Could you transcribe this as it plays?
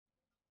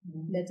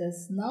Let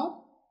us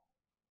now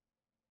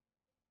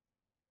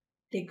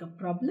take a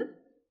problem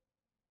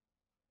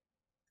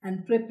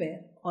and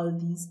prepare all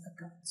these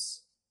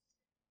accounts.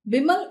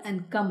 Bimal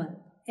and Kamal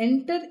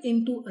enter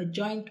into a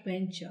joint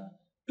venture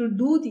to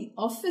do the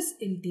office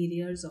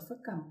interiors of a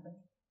company.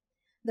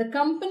 The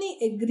company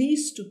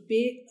agrees to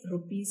pay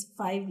rupees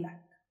 5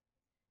 lakh.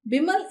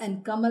 Bimal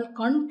and Kamal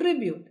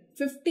contribute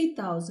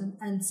 50,000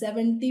 and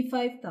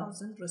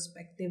 75,000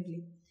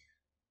 respectively.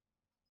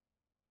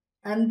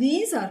 And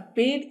these are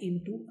paid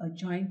into a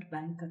joint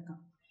bank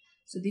account.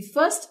 So the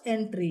first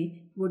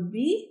entry would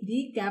be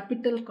the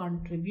capital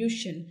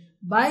contribution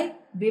by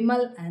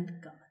Bimal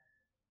and Kamal,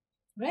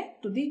 right,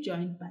 to the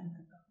joint bank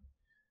account.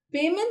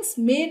 Payments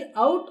made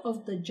out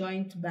of the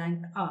joint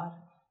bank are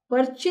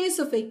purchase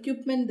of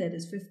equipment, there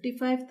is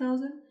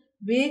 55,000,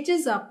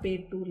 wages are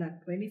paid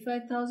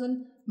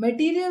 2,25,000,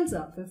 materials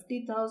are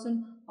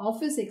 50,000,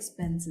 office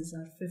expenses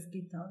are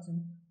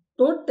 50,000.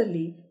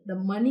 Totally, the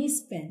money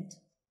spent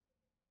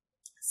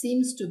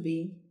seems to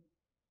be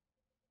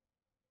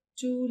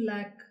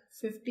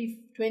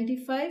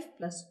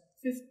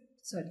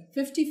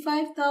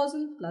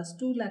 55,000 plus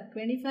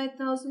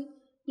 2,25,000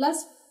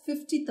 plus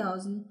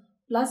 50,000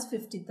 plus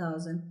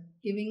 50,000,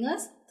 giving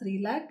us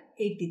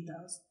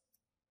 3,80,000.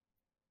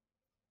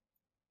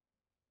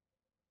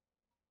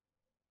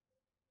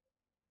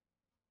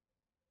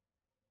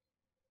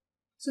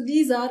 So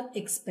these are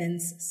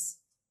expenses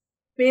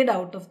paid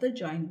out of the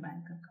joint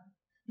bank account.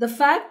 The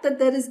fact that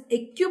there is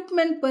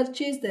equipment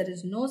purchase, there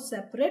is no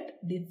separate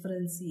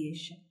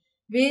differentiation.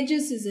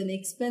 Wages is an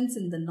expense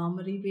in the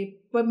nominal way.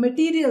 For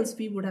materials,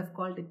 we would have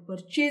called it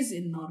purchase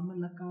in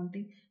normal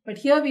accounting. But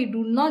here we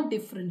do not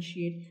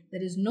differentiate.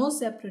 There is no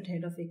separate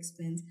head of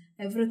expense.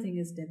 Everything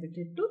is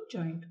debited to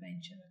joint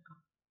venture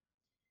account.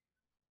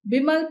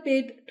 Bimal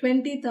paid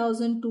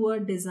 20,000 to a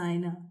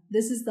designer.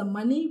 This is the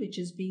money which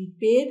is being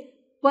paid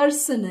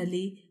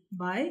personally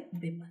by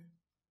Bimal.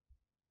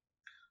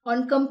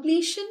 On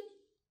completion,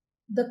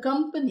 the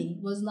company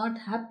was not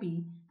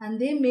happy and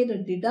they made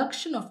a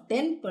deduction of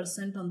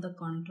 10% on the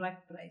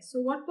contract price. So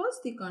what was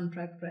the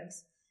contract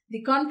price?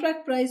 The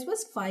contract price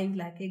was 5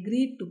 lakh,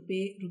 agreed to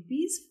pay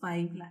rupees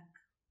 5 lakh.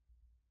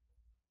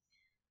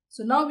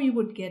 So now we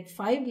would get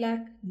 5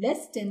 lakh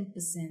less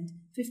 10%,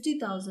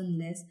 50,000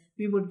 less,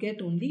 we would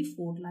get only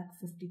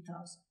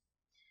 4,50,000.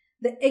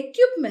 The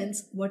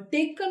equipments were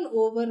taken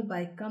over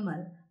by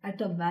Kamal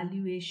at a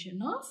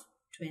valuation of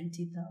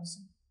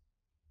 20,000.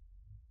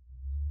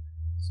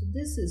 So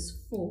this is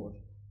 4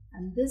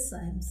 and this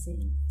I am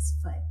saying is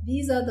 5.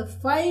 These are the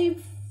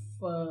five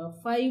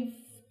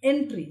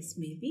entries,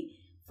 maybe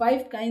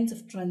 5 kinds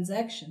of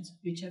transactions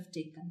which have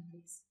taken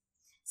place.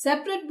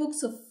 Separate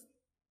books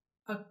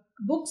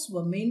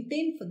were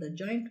maintained for the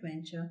joint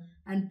venture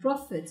and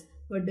profits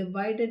were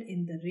divided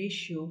in the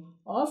ratio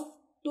of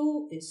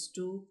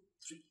 2:3.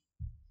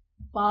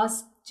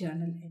 Pass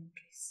journal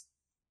entries.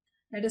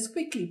 Let us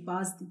quickly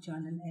pass the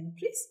journal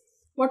entries.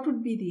 What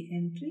would be the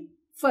entry?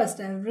 First,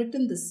 I have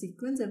written the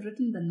sequence. I have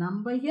written the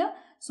number here.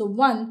 So,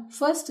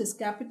 first is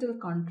capital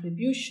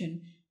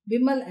contribution.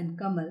 Bimal and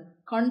Kamal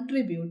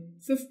contribute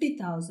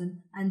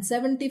 50,000 and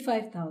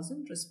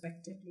 75,000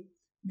 respectively.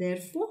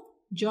 Therefore,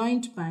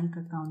 joint bank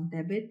account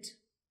debit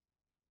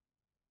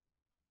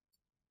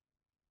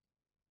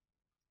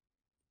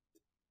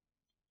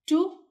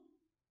to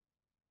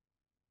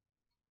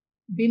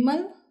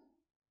Bimal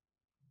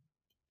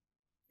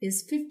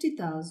is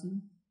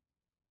 50,000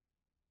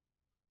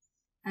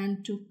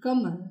 and to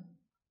Kamal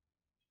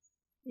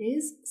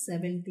is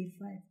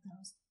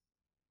 75,000.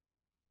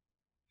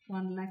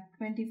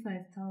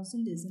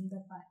 1,25,000 is in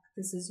the back.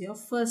 This is your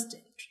first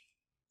entry.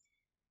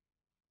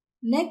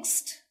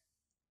 Next,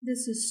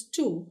 this is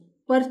 2.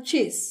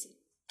 Purchase.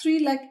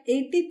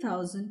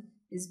 3,80,000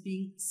 is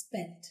being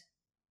spent.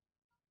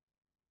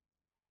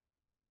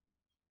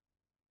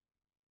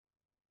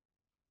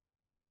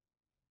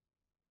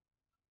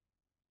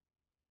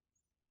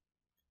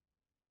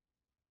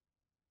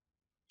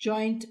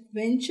 Joint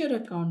venture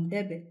account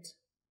debit.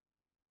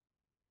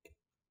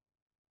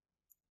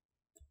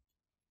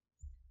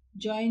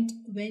 Joint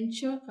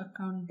venture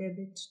account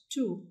debit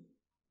to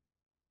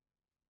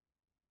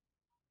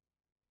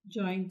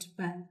joint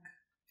bank.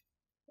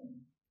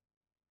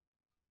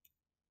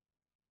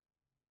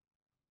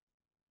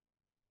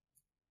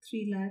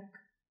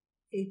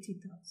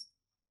 $3,80,000.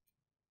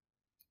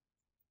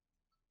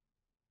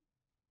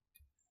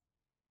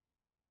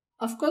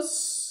 Of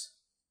course,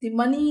 the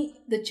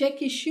money, the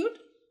check issued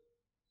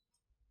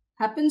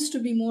happens to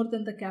be more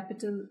than the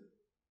capital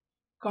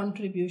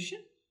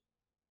contribution.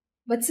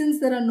 But since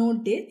there are no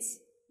dates,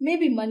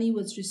 maybe money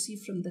was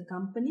received from the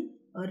company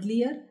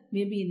earlier,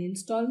 maybe in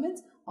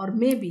installments, or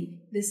maybe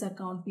this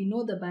account, we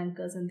know the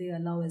bankers and they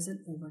allow as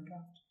an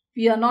overdraft.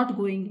 We are not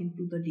going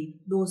into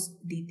those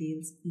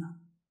details now.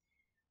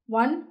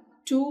 1,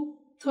 2,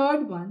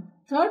 third one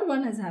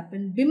has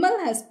happened. Bimal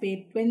has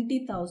paid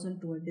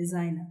 20,000 to a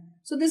designer.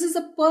 So this is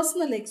a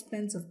personal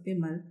expense of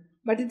Bimal,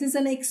 but it is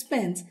an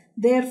expense.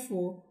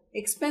 Therefore,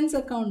 expense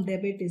account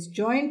debit is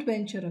joint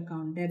venture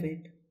account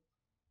debit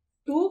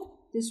to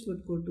this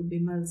would go to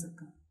Bimal's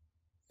account.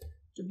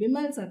 To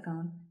Bimal's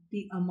account,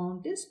 the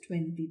amount is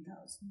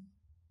 20,000.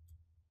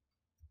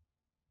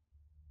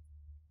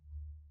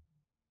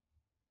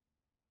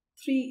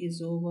 3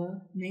 is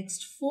over.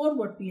 Next 4,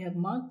 what we have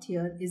marked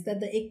here is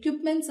that the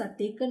equipments are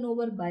taken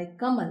over by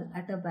Kamal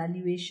at a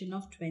valuation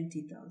of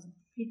 20,000.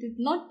 We did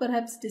not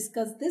perhaps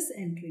discuss this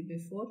entry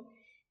before.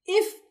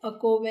 If a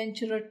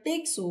co-venturer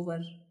takes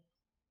over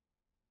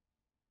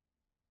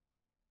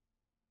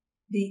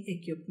the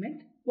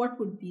equipment, what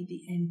would be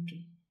the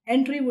entry?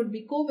 Entry would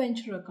be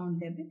co-venture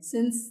account debit,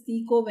 since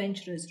the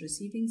co-venture is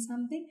receiving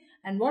something,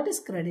 and what is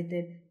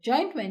credited?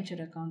 Joint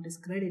venture account is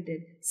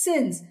credited,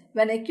 since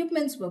when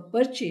equipments were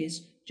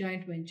purchased,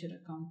 joint venture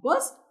account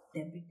was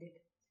debited.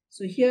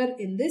 So here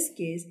in this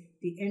case,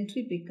 the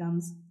entry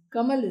becomes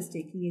Kamal is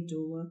taking it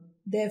over.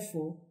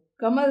 Therefore,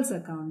 Kamal's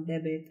account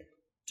debit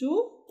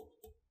to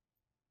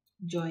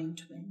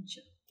joint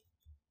venture.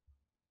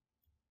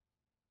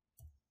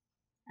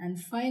 And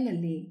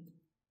finally,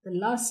 the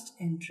last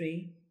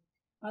entry,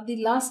 not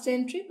the last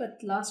entry, but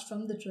last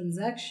from the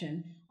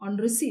transaction, on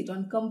receipt,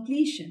 on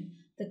completion,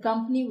 the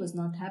company was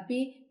not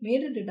happy,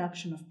 made a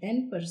deduction of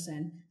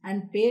 10%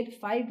 and paid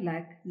 5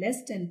 lakh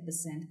less 10%,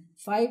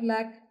 5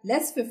 lakh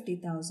less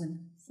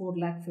 50,000, 4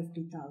 lakh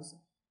 50,000.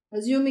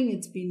 Assuming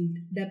it's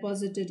been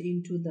deposited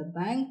into the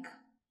bank,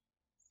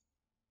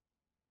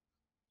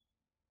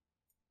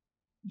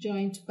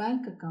 joint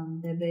bank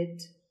account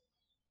debit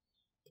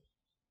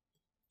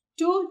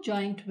to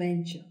joint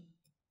venture,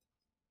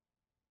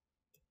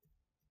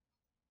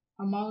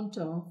 amount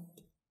of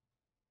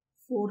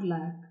 4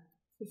 lakh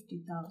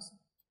 50,000.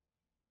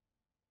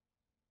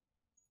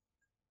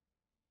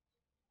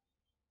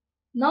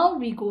 Now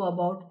we go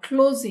about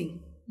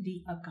closing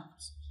the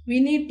accounts. We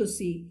need to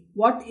see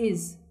what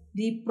is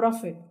the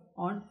profit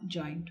on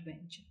joint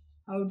venture.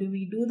 How do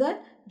we do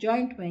that?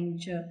 Joint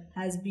venture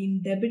has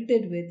been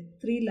debited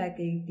with 3 lakh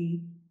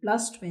 80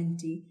 plus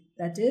 20,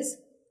 that is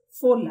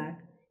 4 lakh.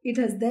 It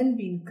has then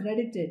been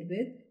credited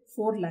with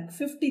 4 lakh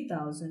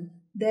 50,000.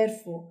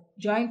 Therefore,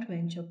 joint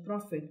venture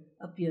profit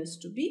appears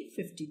to be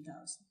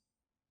 50,000.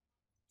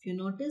 If you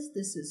notice,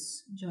 this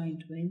is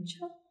joint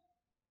venture.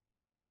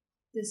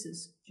 This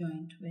is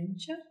joint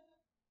venture.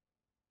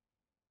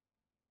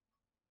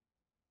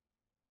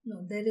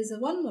 No, there is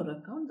one more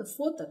account, the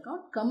fourth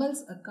account.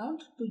 Kamal's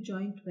account to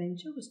joint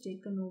venture was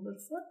taken over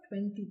for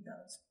 20,000.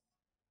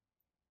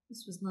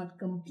 This was not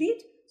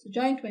complete, so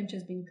joint venture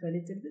has been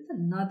credited with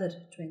another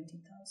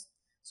 20,000.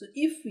 So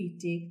if we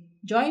take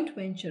joint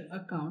venture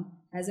account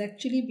has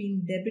actually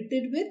been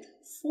debited with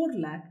 4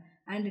 lakh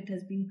and it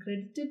has been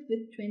credited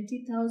with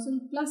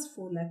 20,000 plus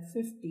 4 lakh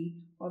 50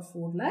 or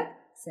 4 lakh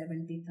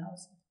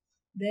 70,000.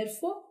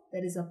 Therefore,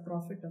 there is a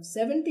profit of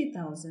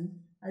 70,000,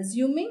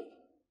 assuming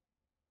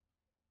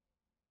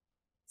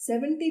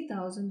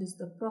 70,000 is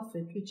the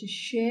profit which is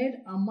shared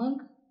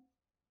among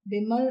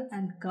Bimal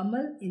and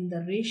Kamal in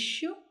the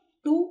ratio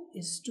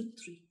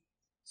 2:3.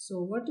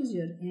 So what is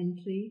your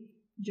entry?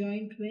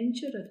 Joint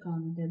venture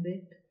account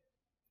debit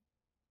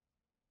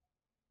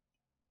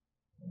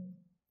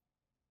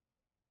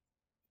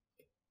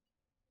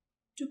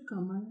to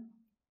Kamal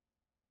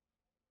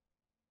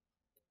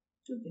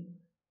to Bimal.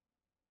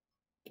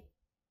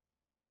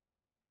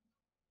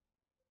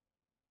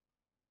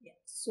 Yeah.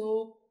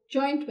 So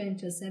joint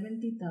venture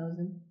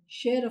 70,000,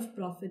 share of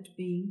profit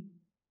being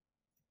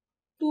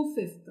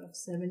 2/5 of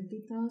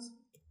 70,000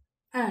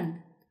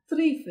 and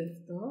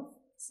 3/5 of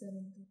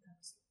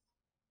 70,000.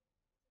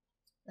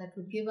 That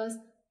would give us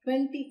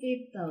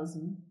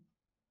 28,000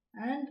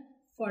 and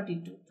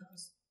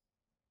 42,000.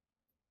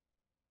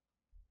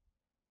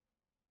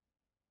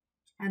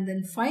 And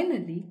then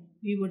finally,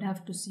 we would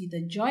have to see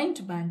the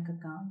joint bank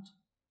account,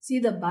 see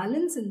the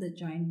balance in the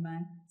joint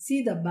bank,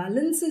 see the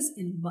balances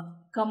in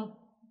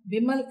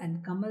Bimal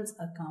and Kamal's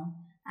account,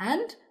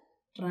 and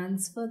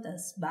transfer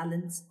this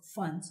balance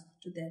funds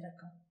to their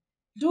account.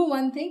 Do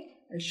one thing,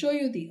 I'll show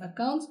you the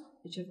accounts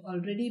which have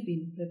already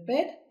been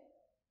prepared,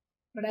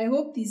 but I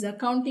hope these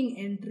accounting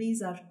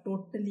entries are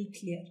totally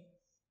clear.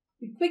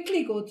 We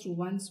quickly go through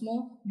once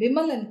more.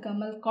 Bimal and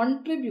Kamal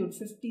contribute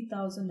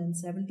 50,000 and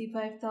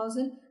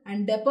 75,000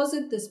 and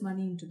deposit this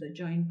money into the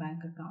joint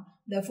bank account.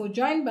 Therefore,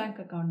 joint bank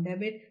account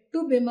debit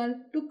to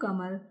Bimal, to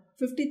Kamal,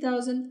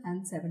 50,000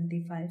 and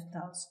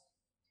 75,000.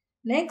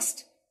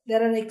 Next,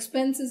 there are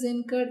expenses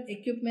incurred,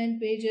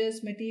 equipment,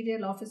 wages,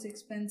 material, office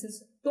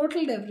expenses,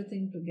 totaled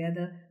everything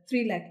together,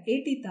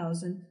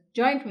 3,80,000,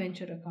 joint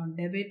venture account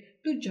debit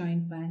to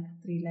joint bank,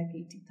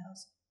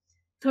 3,80,000.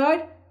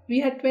 Third, we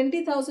had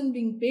 20,000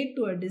 being paid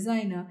to a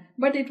designer,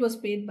 but it was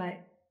paid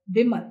by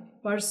Bimal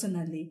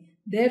personally.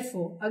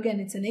 Therefore, again,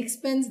 it's an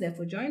expense,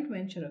 therefore, joint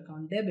venture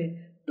account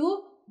debit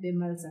to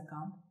Bimal's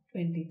account,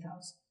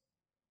 20,000.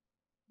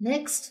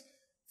 Next,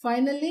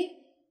 finally,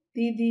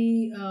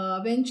 the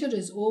venture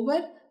is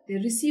over. They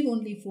receive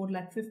only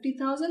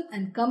 4,50,000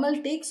 and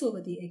Kamal takes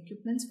over the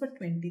equipments for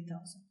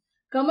 20,000.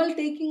 Kamal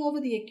taking over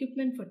the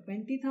equipment for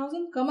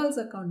 20,000, Kamal's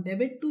account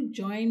debit to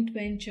joint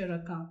venture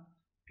account,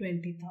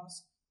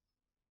 20,000.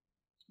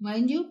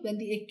 Mind you, when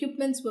the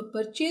equipments were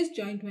purchased,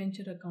 joint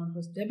venture account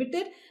was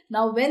debited.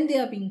 Now when they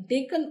are being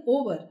taken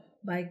over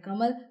by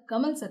Kamal,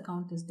 Kamal's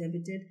account is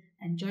debited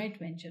and joint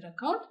venture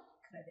account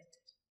credited.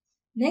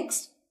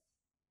 Next,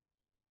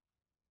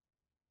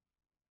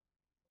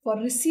 for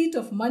receipt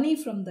of money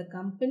from the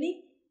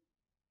company,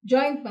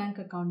 joint bank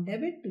account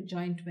debit to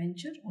joint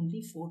venture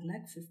only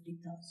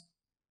 4,50,000.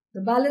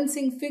 The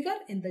balancing figure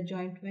in the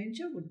joint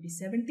venture would be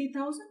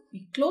 70,000.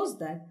 We close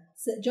that.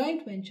 So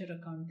joint venture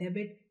account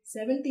debit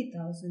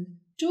 70,000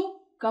 to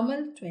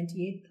Kamal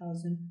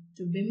 28,000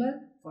 to Bimal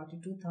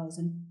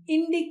 42,000,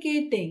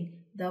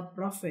 indicating the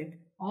profit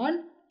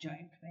on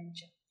joint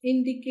venture.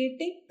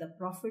 Indicating the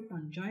profit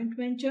on joint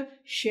venture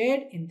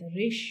shared in the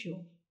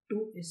ratio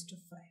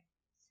 2:5.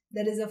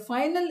 There is a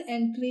final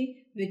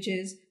entry which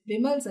is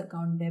Bimal's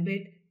account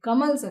debit,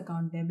 Kamal's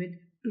account debit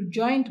to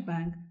joint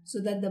bank so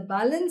that the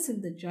balance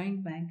in the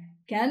joint bank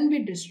can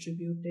be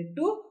distributed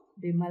to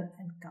Bimal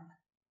and Kamal.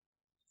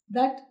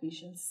 That we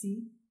shall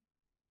see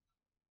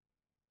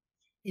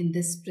in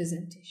this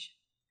presentation.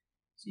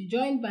 So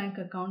joint bank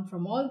account,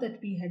 from all that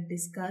we had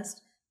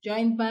discussed,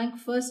 joint bank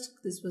first,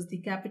 this was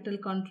the capital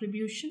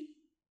contribution,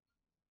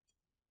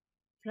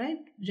 right?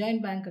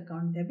 Joint bank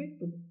account debit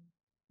to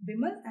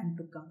Bimal and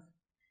to Kamal.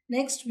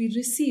 Next, we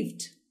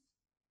received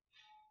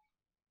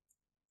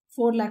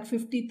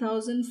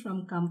 4,50,000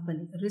 from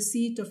company,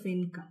 receipt of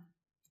income,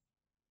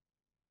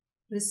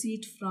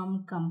 receipt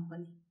from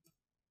company.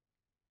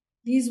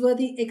 These were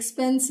the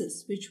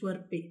expenses which were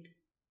paid.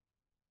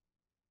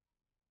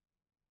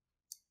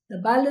 The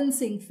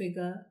balancing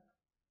figure,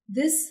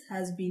 this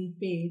has been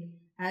paid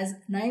as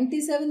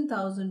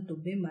 97,000 to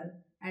Bimal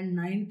and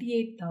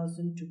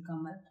 98,000 to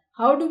Kamal.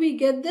 How do we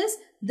get this?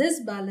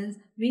 This balance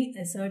we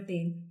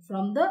ascertain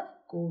from the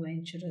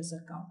co-venturers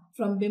account,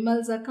 from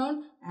Bimal's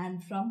account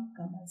and from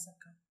Kamal's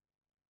account.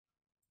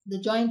 The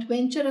joint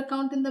venture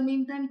account in the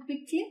meantime,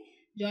 quickly,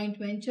 joint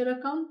venture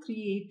account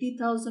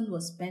 380,000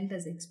 was spent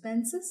as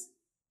expenses.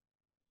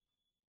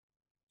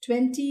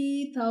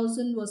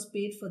 20,000 was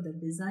paid for the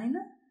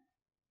designer.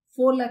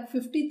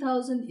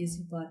 4,50,000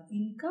 is for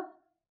income.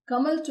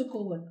 Kamal took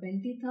over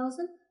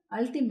 20,000.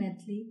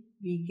 Ultimately,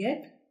 we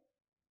get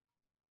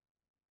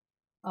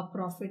a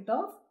profit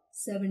of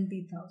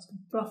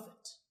 70,000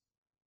 profit,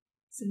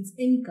 since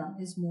income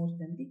is more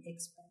than the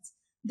expense.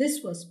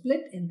 This was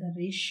split in the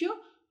ratio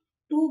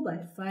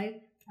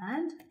 2/5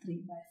 and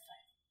 3/5.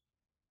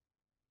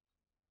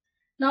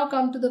 Now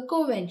come to the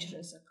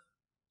co-venturers account.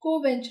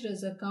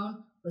 Co-venturers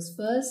account was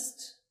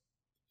first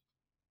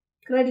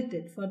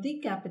credited for the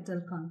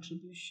capital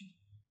contribution.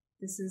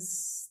 This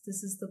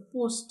is the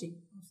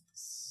posting of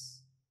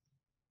this,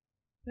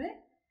 right?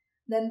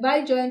 Then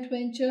by joint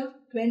venture,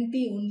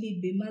 20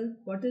 only Bimal.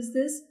 What is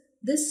this?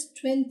 This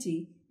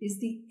 20 is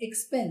the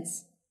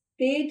expense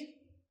paid,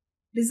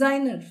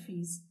 designer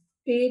fees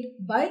paid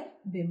by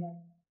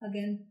Bimal.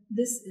 Again,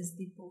 this is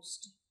the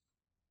posting.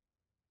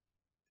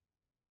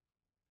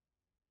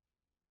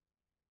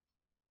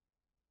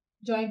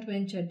 Joint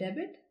venture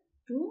debit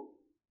to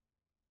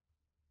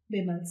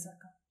Bimal's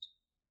account.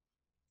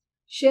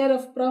 Share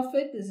of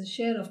profit is a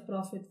share of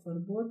profit for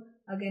both,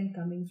 again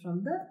coming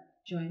from the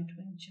joint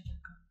venture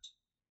account.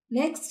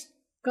 Next,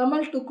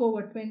 Kamal took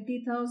over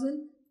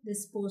 20,000.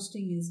 This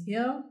posting is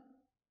here.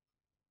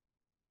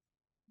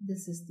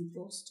 This is the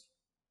posting.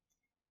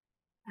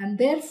 And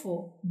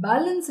therefore,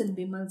 balance in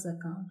Bimal's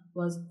account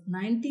was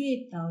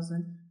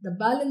 98,000. The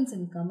balance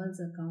in Kamal's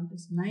account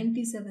is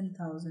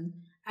 97,000.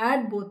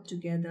 Add both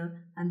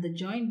together and the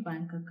joint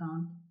bank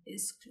account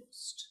is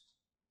closed.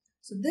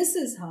 So this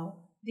is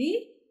how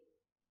the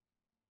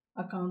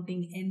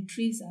accounting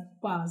entries are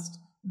passed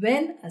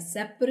when a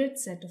separate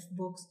set of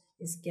books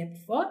is kept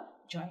for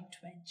joint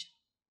venture.